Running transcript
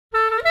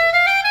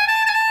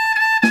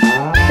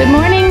Good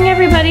morning,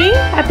 everybody.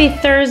 Happy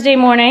Thursday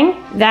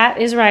morning. That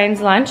is Ryan's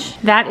lunch.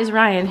 That is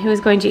Ryan, who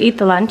is going to eat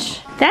the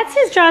lunch. That's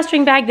his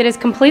drawstring bag that is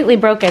completely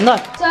broken.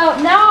 Look. So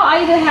now I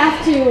either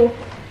have to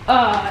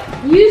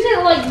use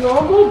it like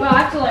normal, but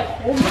I have to like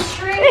hold the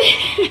string,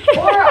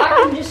 or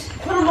I can just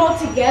put them all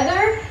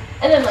together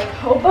and then like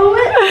hobo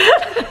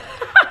it.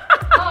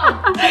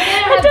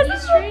 It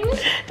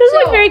doesn't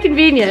look very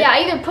convenient. Yeah,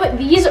 I either put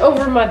these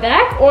over my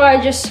back or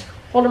I just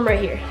hold them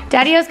right here.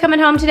 Daddy-o's coming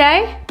home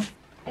today.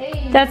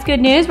 Hey. That's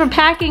good news. We're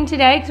packing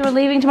today because we're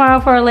leaving tomorrow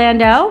for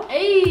Orlando.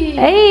 Hey.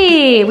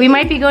 Hey. We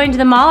might be going to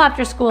the mall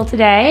after school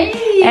today.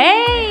 Hey.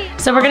 Hey.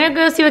 So we're gonna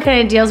go see what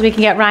kind of deals we can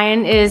get.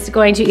 Ryan is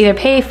going to either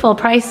pay full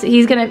price.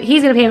 He's gonna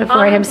pay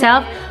for it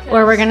himself,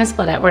 or we're gonna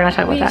split it. We're gonna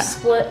talk about that. We've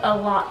split a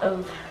lot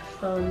of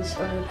phones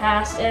over the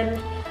past,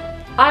 and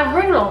I've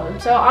written all of them.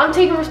 So I'm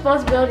taking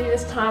responsibility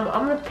this time.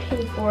 I'm gonna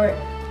pay for it.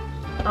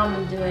 I'm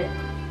gonna do it,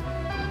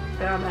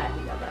 and I'm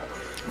happy about that.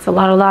 It's a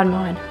lot of lawn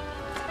mowing.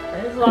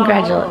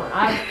 Congratulations.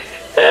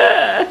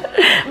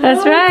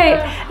 That's right.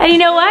 And you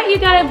know what? You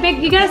got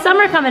a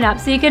summer coming up,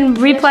 so you can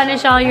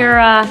replenish all your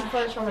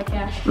Replenish all my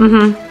cash.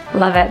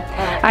 Love it.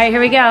 All right, here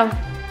we go.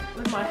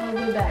 With my whole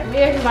new bag.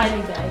 Maybe I can buy a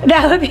new bag.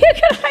 That would be a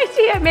good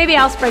idea. Maybe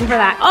I'll spring for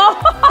that.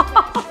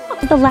 Oh,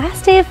 the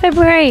last day of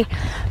February,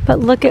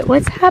 but look at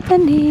what's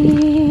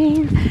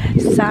happening.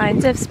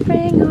 Signs of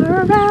spring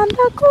are around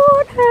the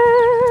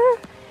corner.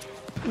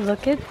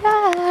 Look at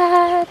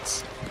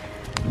that.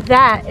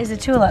 That is a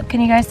tulip. Can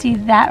you guys see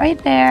that right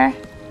there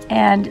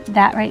and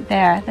that right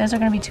there? Those are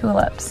gonna be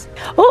tulips.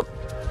 Oh,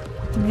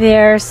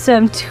 there's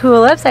some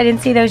tulips. I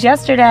didn't see those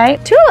yesterday.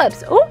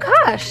 Tulips, oh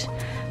gosh,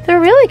 they're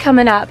really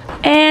coming up.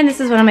 And this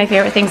is one of my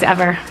favorite things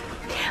ever.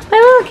 My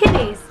little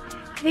kitties.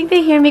 I think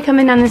they hear me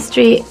coming down the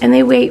street and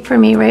they wait for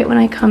me right when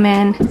I come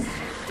in.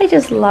 I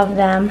just love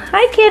them.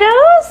 Hi,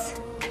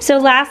 kiddos. So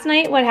last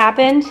night, what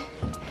happened?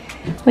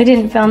 We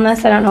didn't film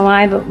this, I don't know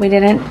why, but we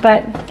didn't.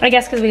 But I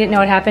guess because we didn't know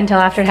what happened until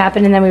after it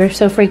happened and then we were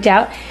so freaked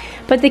out.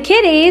 But the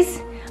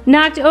kitties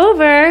knocked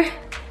over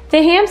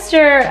the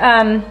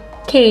hamster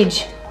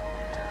cage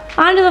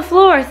onto the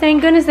floor.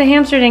 Thank goodness the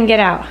hamster didn't get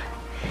out.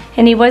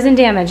 And he wasn't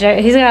damaged.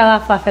 He's got a lot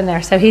of fluff in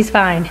there, so he's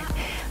fine.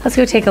 Let's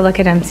go take a look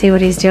at him, see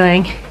what he's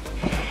doing.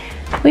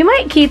 We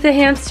might keep the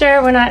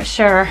hamster, we're not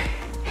sure.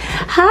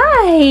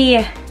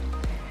 Hi!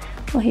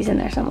 Well, he's in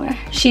there somewhere.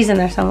 She's in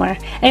there somewhere.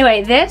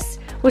 Anyway, this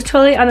was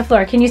totally on the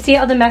floor. Can you see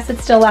all the mess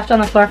that's still left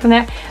on the floor from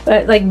that?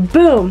 Like,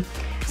 boom.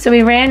 So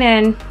we ran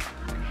in,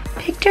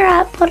 picked her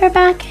up, put her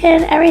back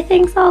in,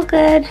 everything's all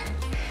good.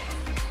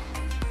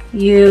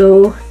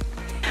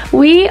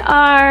 We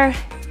are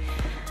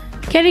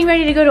getting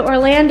ready to go to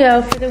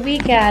Orlando for the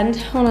weekend.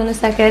 Hold on a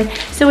second.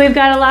 So we've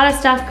got a lot of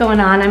stuff going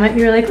on. I might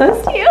be really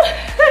close to you.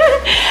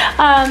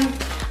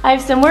 I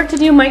have some work to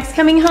do. Mike's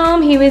coming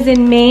home. He was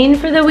in Maine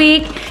for the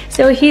week.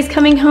 So he's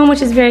coming home,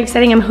 which is very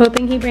exciting. I'm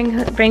hoping he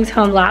brings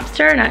home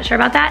lobster. Not sure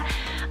about that.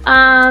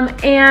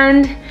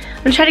 And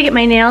I'm gonna try to get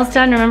my nails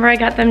done. Remember, I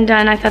got them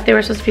done. I thought they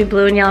were supposed to be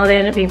blue and yellow. They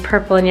ended up being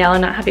purple and yellow.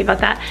 Not happy about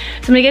that. So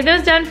I'm gonna get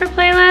those done for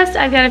playlist.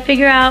 I've got to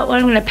figure out what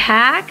I'm gonna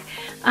pack.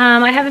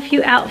 I have a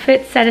few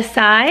outfits set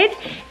aside.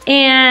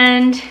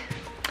 And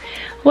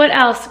what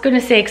else?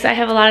 Goodness sakes, I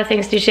have a lot of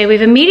things to do today. We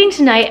have a meeting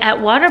tonight at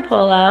water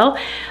polo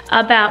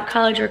about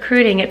college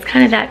recruiting. It's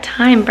kind of that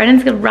time.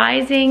 Brennan's a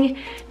rising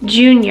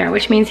junior,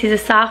 which means he's a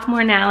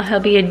sophomore now. He'll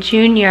be a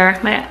junior.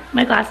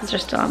 My glasses are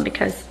still on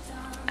because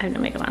I have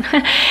no makeup on.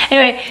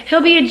 Anyway,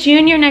 he'll be a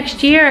junior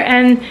next year,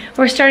 and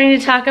we're starting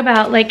to talk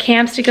about like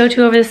camps to go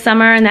to over the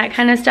summer and that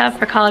kind of stuff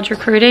for college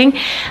recruiting.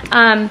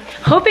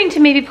 Hoping to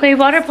maybe play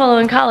water polo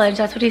in college.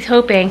 That's what he's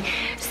hoping.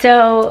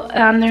 So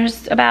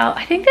there's about,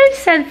 I think they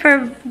said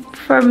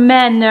for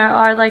men there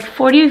are like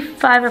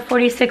 45 or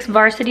 46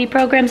 varsity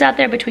programs out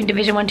there between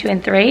Division 1, 2,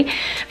 and 3.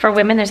 For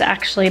women, there's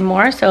actually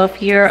more. So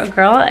if you're a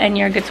girl and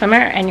you're a good swimmer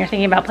and you're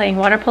thinking about playing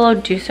water polo,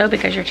 do so,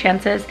 because your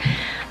chances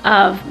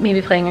of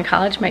maybe playing in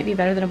college might be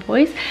better than a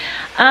boy's.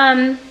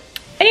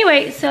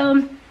 Anyway,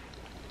 so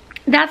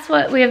that's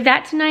what we have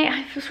that tonight.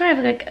 I swear I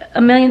have like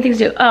a million things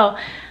to do. Oh,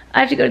 I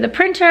have to go to the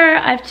printer.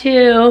 I'll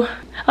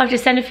have to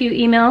send a few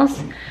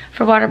emails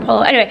for water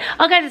polo. Anyway,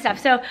 all kinds of stuff.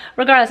 So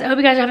regardless, I hope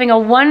you guys are having a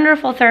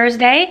wonderful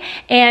Thursday,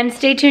 and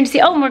stay tuned to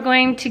see, oh, and we're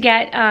going to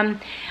get, I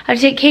have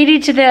to take Katie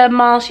to the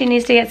mall. She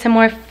needs to get some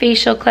more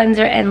facial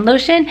cleanser and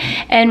lotion,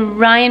 and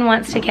Ryan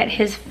wants to get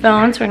his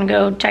phone, so we're gonna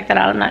go check that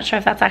out. I'm not sure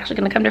if that's actually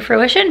gonna come to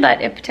fruition, but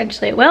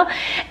potentially it will.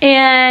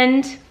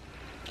 And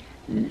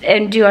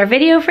do our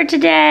video for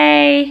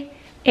today,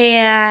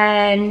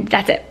 and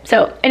that's it.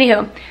 So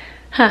anywho,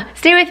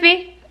 stay with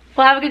me.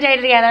 We'll have a good day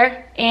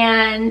together,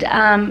 and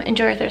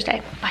enjoy your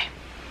Thursday. Bye.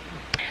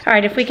 All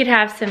right, if we could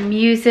have some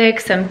music,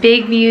 some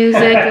big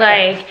music,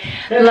 like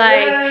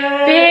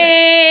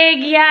big,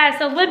 yes,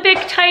 Olympic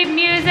type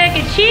music,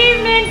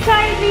 achievement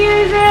type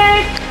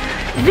music.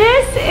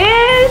 This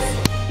is,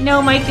 no,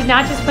 Mike did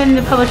not just win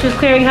the Publishers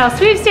Clearinghouse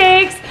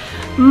sweepstakes.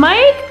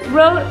 Mike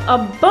wrote a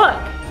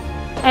book,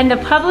 and the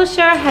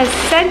publisher has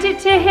sent it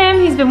to him.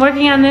 He's been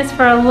working on this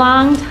for a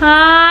long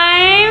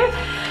time.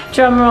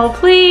 Drum roll,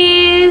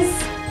 please.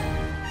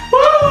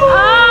 Woo!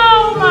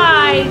 Oh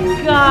my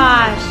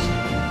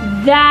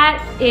gosh.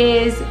 That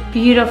is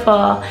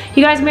beautiful.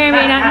 You guys may or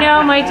may not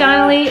know, Mike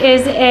Donnelly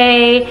is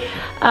a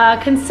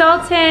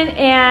consultant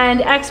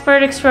and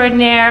expert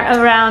extraordinaire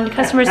around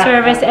customer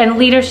service and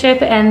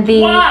leadership and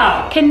the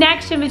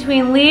connection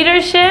between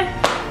leadership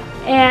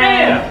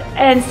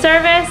and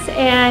service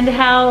and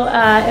how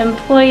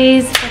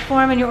employees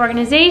perform in your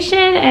organization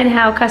and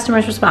how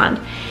customers respond.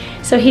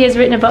 So he has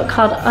written a book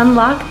called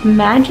Unlock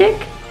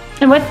Magic.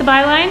 And what's the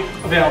byline?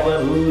 Available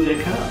at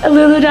lulu.com.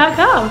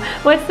 Lulu.com.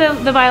 What's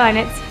the byline?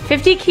 It's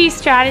 50 key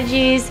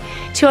strategies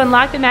to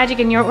unlock the magic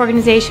in your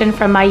organization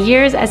from my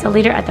years as a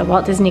leader at the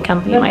Walt Disney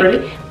Company.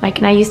 Mike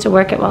and I used to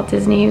work at Walt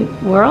Disney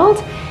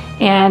World,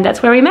 and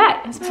that's where we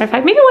met. As a matter of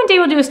fact, maybe one day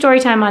we'll do a story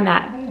time on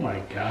that. Oh my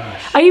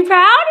gosh. Are you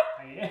proud?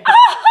 I am.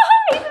 Oh,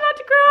 he's about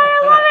to cry.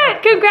 I love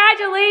it.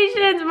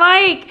 Congratulations,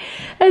 Mike.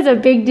 That's a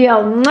big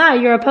deal. Mwah,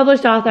 you're a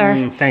published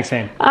author. Thanks,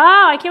 Sam.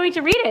 Oh, I can't wait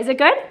to read it. Is it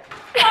good?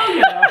 Oh,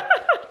 yeah.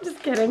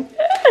 Just kidding.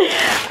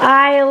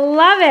 I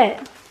love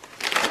it.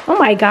 Oh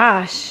my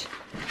gosh.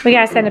 We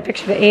gotta send a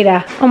picture to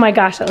Ada. Oh my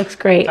gosh, that looks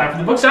great. Time for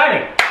the book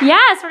signing.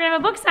 Yes, we're gonna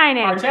have a book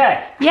signing.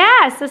 RJ.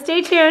 Yes, so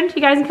stay tuned.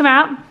 You guys can come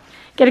out,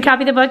 get a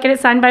copy of the book, get it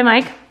signed by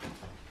Mike.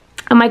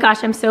 Oh my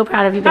gosh, I'm so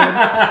proud of you, babe.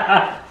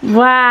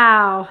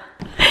 Wow.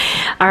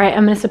 All right,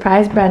 I'm gonna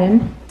surprise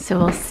Brennan, so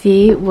we'll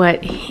see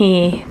what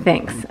he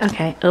thinks.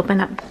 Okay, open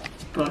up.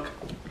 Book.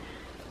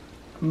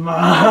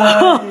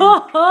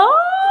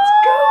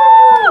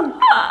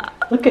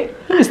 Look at,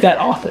 who is that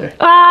author?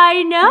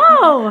 I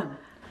know.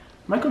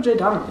 Michael J.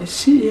 Donnelly,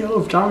 CEO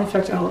of Donnelly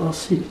Effect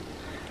LLC.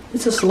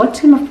 It's a select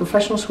team of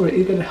professionals who are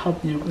eager to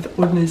help you with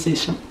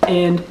organization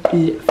and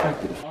be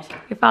effective.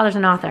 Your father's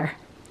an author.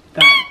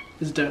 That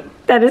is dope.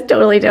 That is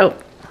totally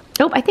dope.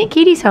 Nope, I think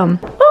Katie's home.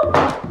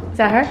 Oh, is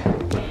that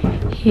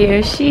her?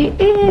 Here she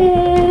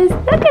is.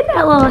 Look at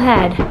that little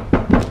head.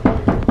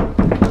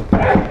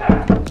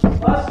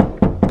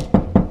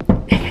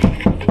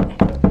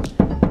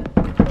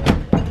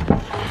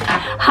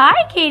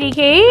 Hi, Katie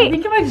Kate. I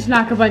think if I just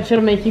knock a bunch,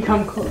 it'll make you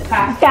come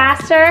faster.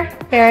 Faster?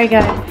 Very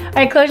good. All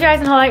right, close your eyes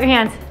and hold out your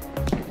hands.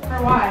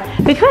 For why?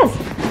 Because.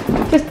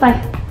 Just play.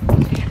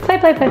 Play,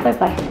 play, play, play,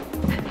 play.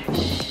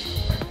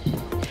 Shh.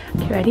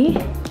 Okay, ready?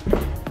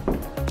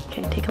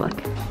 Okay, take a look.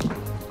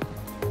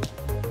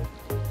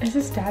 Is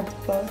this Dad's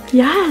book?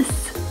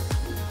 Yes.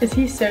 Is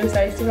he so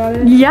psyched about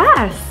it?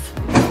 Yes.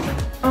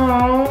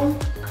 Oh.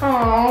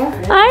 Oh.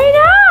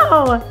 I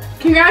know.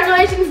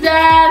 Congratulations,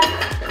 Dad.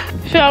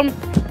 So,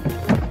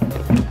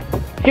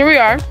 here we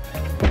are,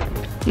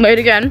 late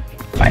again.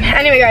 Fine.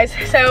 Anyway guys,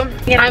 so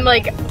I'm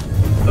like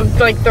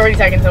 30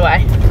 seconds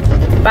away.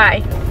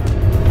 Bye.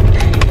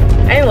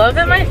 I love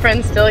that my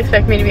friends still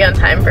expect me to be on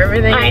time for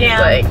everything. I know,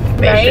 It's like,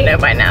 they should know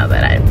by now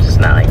that I'm just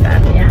not like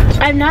that. Yeah.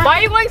 I'm not. Why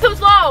are you going so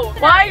slow?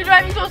 Why are you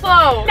driving so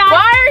slow?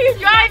 Why are you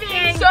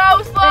driving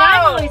so slow?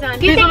 I'm always on.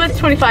 Speed limit's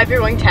 25, you're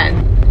going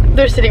 10.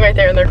 They're sitting right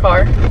there in their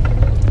car.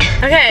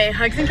 Okay,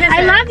 hugs and kisses.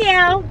 I love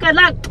you. Good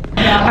luck.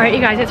 All right, you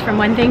guys, it's from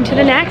one thing to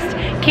the next.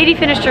 Katie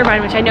finished her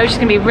run, which I know she's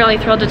gonna be really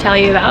thrilled to tell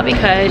you about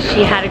because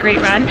she had a great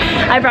run.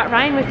 I brought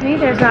Ryan with me.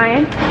 There's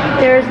Ryan.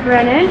 There's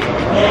Brennan.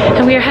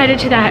 And we are headed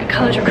to that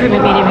college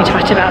recruitment meeting we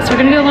talked about. So we're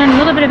gonna go learn a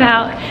little bit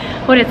about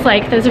what it's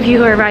like. Those of you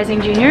who are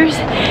rising juniors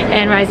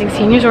and rising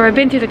seniors or have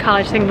been through the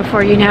college thing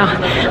before, you know,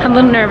 I'm a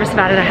little nervous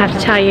about it, I have to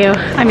tell you.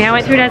 I mean, I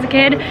went through it as a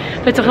kid,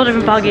 but it's a whole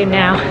different ballgame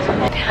now.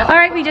 All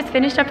right, we just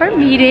finished up our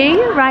meeting.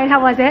 Ryan,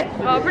 how was it?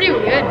 Pretty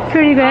good.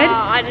 Pretty good?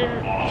 I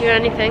didn't do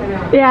anything.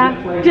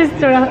 Yeah, just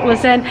sort of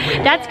listen.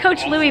 That's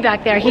Coach Louie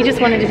back there. He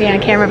just wanted to be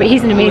on camera, but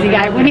he's an amazing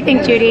guy. What do you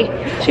think, Judy?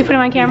 Should we put him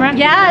on camera?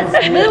 Yes,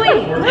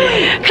 Louie.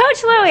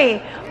 Coach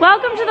Louie,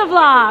 welcome to the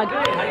vlog.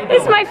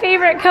 It's my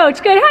favorite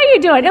coach. Good, how are you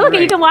doing? Look,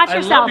 you can watch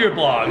yourself. I love your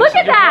vlog. Look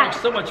at that.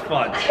 So much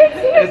fun.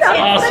 It's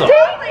awesome.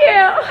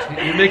 Thank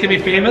you. You're making me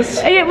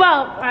famous?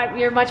 Well,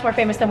 you're much more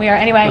famous than we are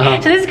anyway.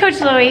 So this is Coach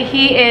Louie.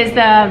 He is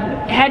the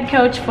head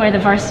coach for the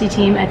varsity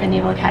team at the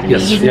Naval Academy.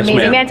 Yes, He's an amazing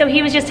man. ma'am. So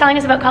he was just telling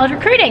us about college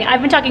recruiting.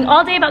 I've been talking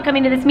all day about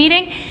coming to this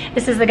meeting.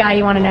 This is the guy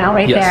you want to know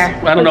right there.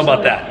 I don't know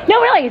about that. No,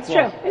 really, it's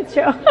true. It's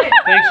true.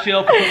 Thanks,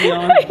 Jill, for putting me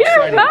on.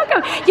 You're Exciting.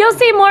 welcome. You'll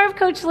see more of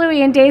Coach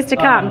Louie in days to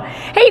come.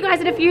 Hey, you guys,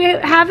 and if you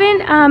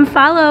haven't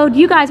followed,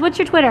 you guys, what's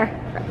your Twitter?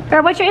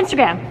 Or what's your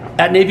Instagram?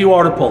 At Navy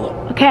Water Polo.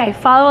 Okay,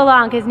 follow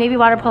along because Navy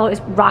Water Polo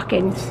is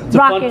rocking. It's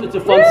a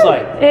fun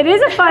site. It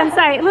is a fun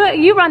site. Look,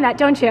 you run that,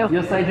 don't you?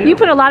 Yes, I do. You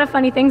put a lot of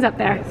funny things up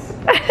there.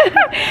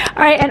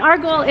 All right, and our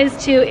goal is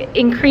to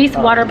increase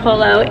water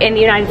polo in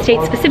the United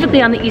States,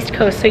 specifically on the East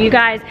Coast. So you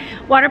guys,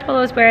 water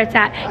polo is where it's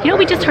at. You know what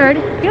we just heard?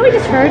 You know what we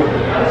just heard?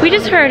 We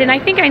just heard, and I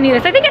think I knew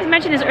this. I think I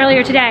mentioned this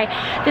earlier today,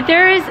 that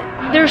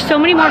there's so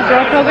many more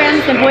girl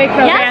programs than boy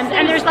programs. Yes,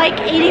 and there's like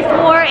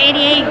 84,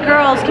 88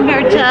 girls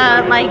compared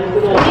to like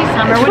 40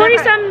 some or whatever. 40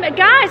 some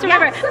guys,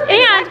 remember.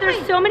 And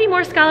there's so many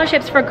more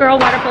scholarships for girl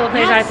water polo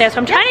players out there. So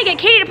I'm trying to get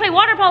Katie to play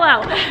water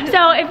polo.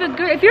 So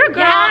if you're a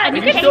girl and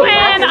you can swim,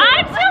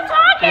 I'm still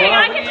talking.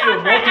 I can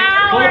talk for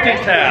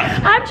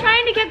hours. I'm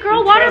trying to get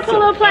girl water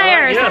polo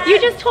players. Yes. You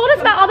just told us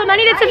about all the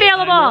money that's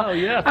available. I know,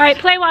 yes. All right,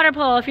 play water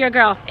polo if you're a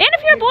girl. And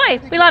if you're a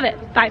boy, we love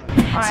it. Bye.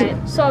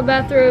 Alright, so our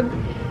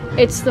bathroom,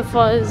 it's the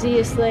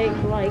fuzziest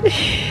thing like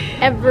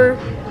ever,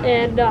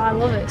 and I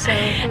love it. So.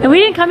 And we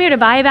didn't come here to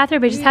buy a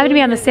bathroom, but it just happened to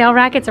be on the sale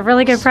rack. It's a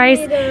really good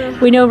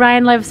price. We know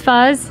Ryan loves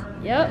fuzz.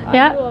 Yep. I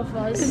Yep. love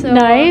fuzz. So,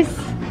 Nice.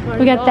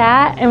 We got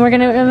that, and we're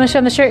gonna show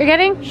them the shirt you're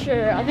getting.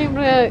 Sure. I think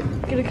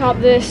I'm gonna cop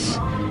this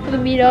for the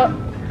meetup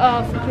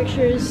for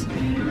pictures.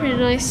 Pretty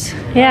nice.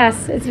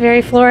 Yes, it's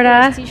very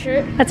Florida.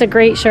 T-shirt. That's a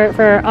great shirt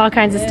for all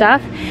kinds of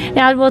stuff.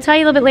 Now we'll tell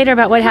you a little bit later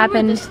about what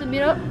happened. This to the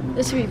meetup.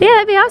 This would be. Yeah,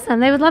 that'd be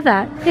awesome. They would love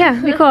that. Yeah,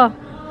 it'd be cool.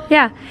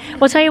 Yeah,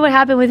 we'll tell you what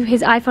happened with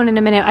his iPhone in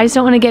a minute. I just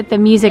don't want to get the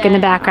music in the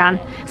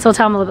background, so we'll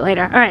tell him a little bit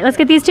later. All right, let's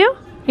get these two.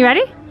 You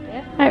ready?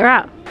 Yeah. All right, we're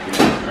out.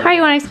 All right,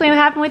 you want to explain what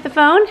happened with the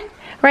phone?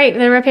 Right,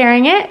 they're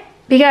repairing it.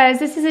 Because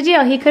this is a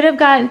deal, he could have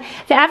gotten,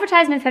 the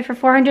advertisement said for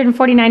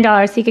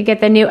 $449 he could get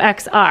the new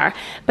XR.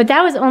 But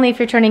that was only if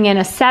you're turning in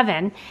a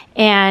 7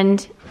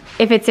 and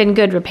if it's in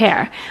good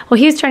repair. Well,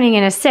 he was turning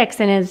in a 6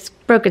 and it's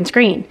broken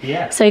screen.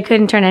 Yeah. So he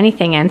couldn't turn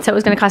anything in. So it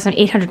was gonna cost him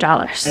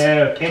 $800.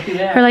 Oh, can't do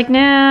that. We're like,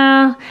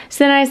 no.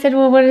 So then I said,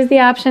 well, what is the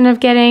option of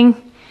getting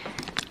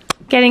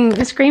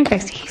the screen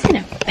fixed? He's in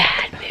a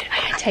bad mood.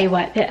 I gotta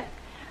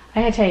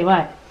tell you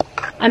what.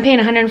 I'm paying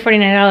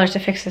 $149 to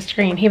fix the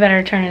screen. He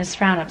better turn his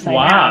frown upside down.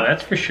 Wow,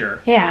 that's for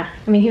sure. Yeah,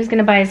 I mean, he was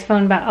gonna buy his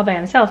phone all by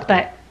himself,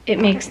 but it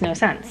makes no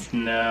sense.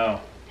 No.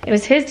 It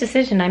was his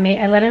decision.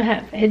 I let him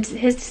have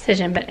his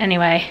decision, but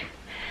anyway.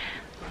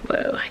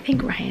 Whoa, I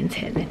think Ryan's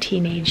hitting the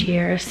teenage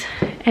years.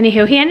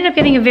 Anywho, he ended up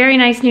getting a very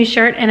nice new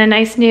shirt and a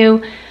nice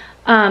new,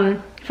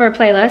 for a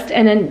playlist,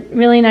 and a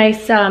really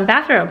nice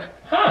bathroom.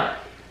 Huh.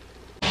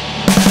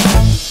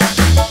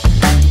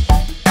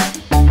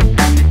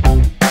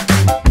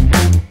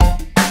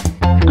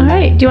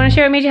 Do you want to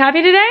share what made you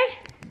happy today?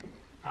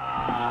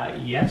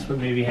 Yes, what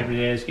made me happy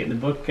today is getting the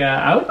book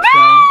out. So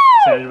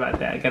excited about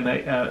that. I got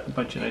a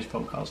bunch of nice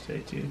phone calls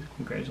today too.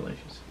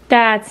 Congratulations.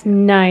 That's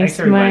nice,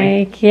 Thanks,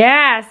 Mike.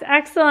 Yes,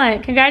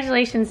 excellent.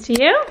 Congratulations to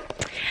you.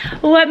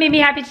 What made me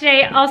happy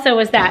today also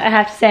was that, I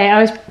have to say, I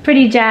was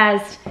pretty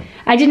jazzed.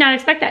 I did not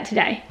expect that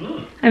today.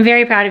 I'm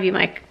very proud of you,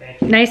 Mike.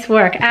 Thank you. Nice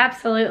work,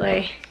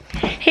 absolutely.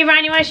 Hey,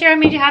 Ryan, you want to share what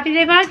made you happy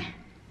today, bud?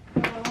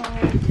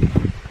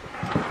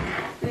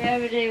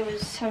 Every day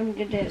was having a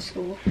good day at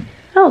school.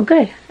 Oh,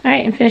 good. All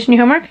right, and finishing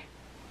your homework?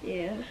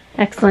 Yeah.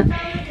 Excellent.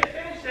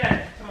 Finish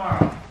that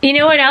tomorrow. You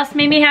know what else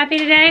made me happy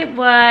today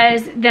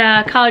was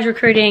the college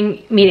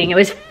recruiting meeting. It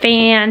was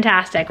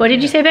fantastic. What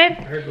did you say, babe?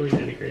 I heard Louis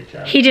did a great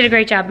job. He did a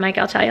great job, Mike.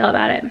 I'll tell you all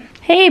about it.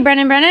 Hey,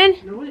 Brennan.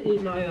 No one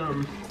ate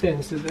my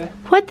things, did they?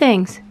 What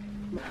things?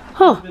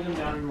 Oh, Put them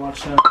down and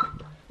watch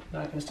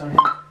Blackness down here.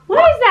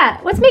 what is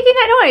that? What's making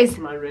that noise?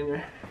 My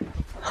ringer.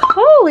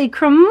 Holy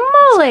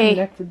cramoly.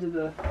 Connected to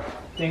the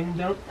thing,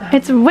 don't.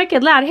 It's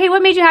wicked loud. Hey,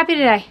 what made you happy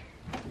today?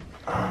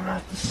 I'm gonna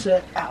have to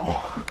sit.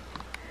 Ow.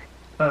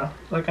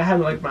 Like I had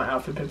like my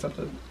outfit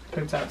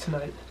picked out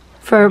tonight.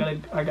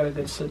 I got a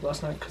good sleep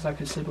last night because I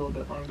could sleep a little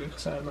bit longer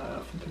because I had my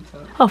outfit picked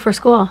out. Oh, for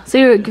school. So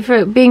you're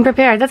for being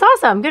prepared. That's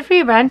awesome. Good for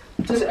you, Brad.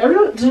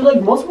 Do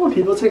like multiple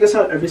people take us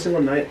out every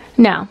single night?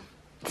 No.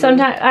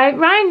 Sometimes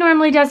Ryan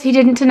normally does. He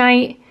didn't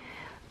tonight.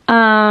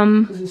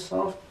 Because he's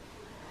soft.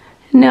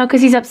 No,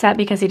 because he's upset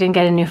because he didn't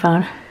get a new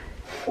phone.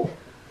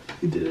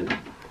 He didn't.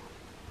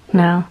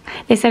 No.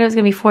 They said it was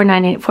going to be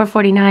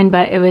 $449,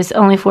 but it was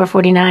only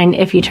 $449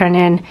 if you turn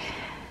in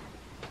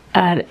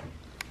a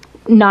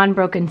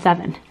non-broken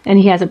 7, and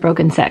he has a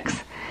broken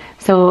 6.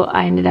 So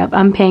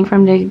I'm paying for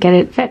him to get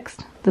it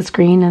fixed, the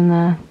screen and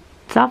the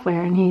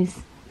software, and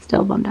he's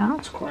still bummed out.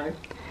 He's crying.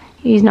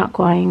 He's not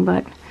crying,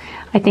 but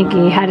I think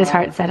he had his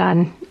heart set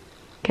on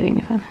getting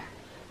the phone.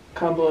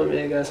 Combo and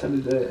me, guys, have a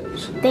good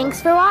day.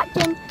 Thanks for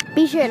watching.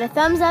 Be sure to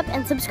thumbs up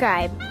and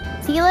subscribe.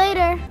 See you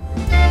later.